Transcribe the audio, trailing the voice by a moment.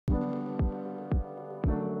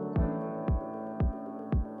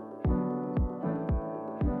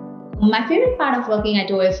My favorite part of working at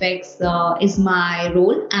OFX is my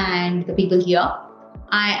role and the people here.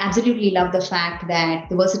 I absolutely love the fact that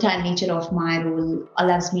the versatile nature of my role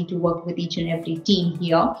allows me to work with each and every team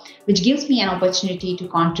here, which gives me an opportunity to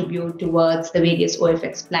contribute towards the various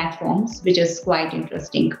OFX platforms, which is quite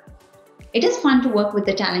interesting. It is fun to work with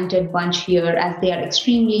a talented bunch here as they are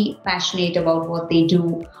extremely passionate about what they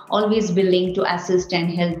do, always willing to assist and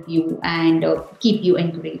help you and keep you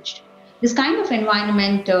encouraged. This kind of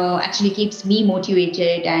environment actually keeps me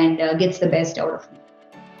motivated and gets the best out of me.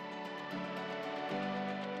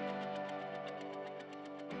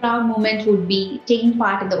 Proud moment would be taking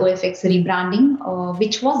part in the OFX rebranding,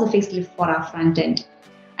 which was a facelift for our front end.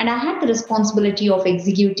 And I had the responsibility of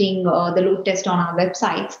executing the load test on our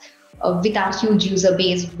websites with our huge user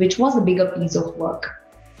base, which was a bigger piece of work.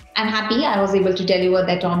 I'm happy I was able to deliver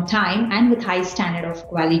that on time and with high standard of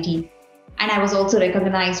quality. And I was also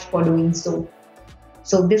recognized for doing so.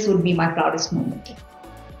 So this would be my proudest moment.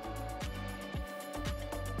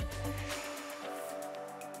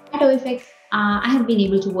 At OFX, I have been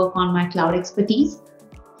able to work on my cloud expertise.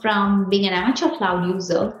 From being an amateur cloud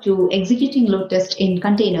user to executing load tests in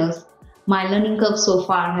containers, my learning curve so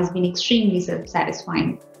far has been extremely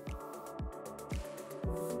self-satisfying.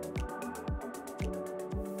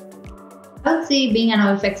 I would say being an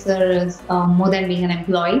OFXer is more than being an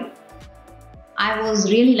employee. I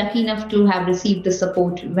was really lucky enough to have received the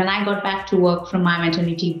support when I got back to work from my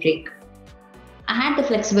maternity break. I had the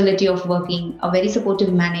flexibility of working, a very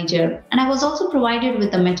supportive manager, and I was also provided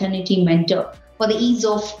with a maternity mentor for the ease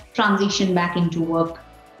of transition back into work.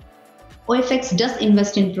 OFX does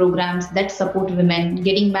invest in programs that support women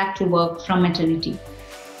getting back to work from maternity.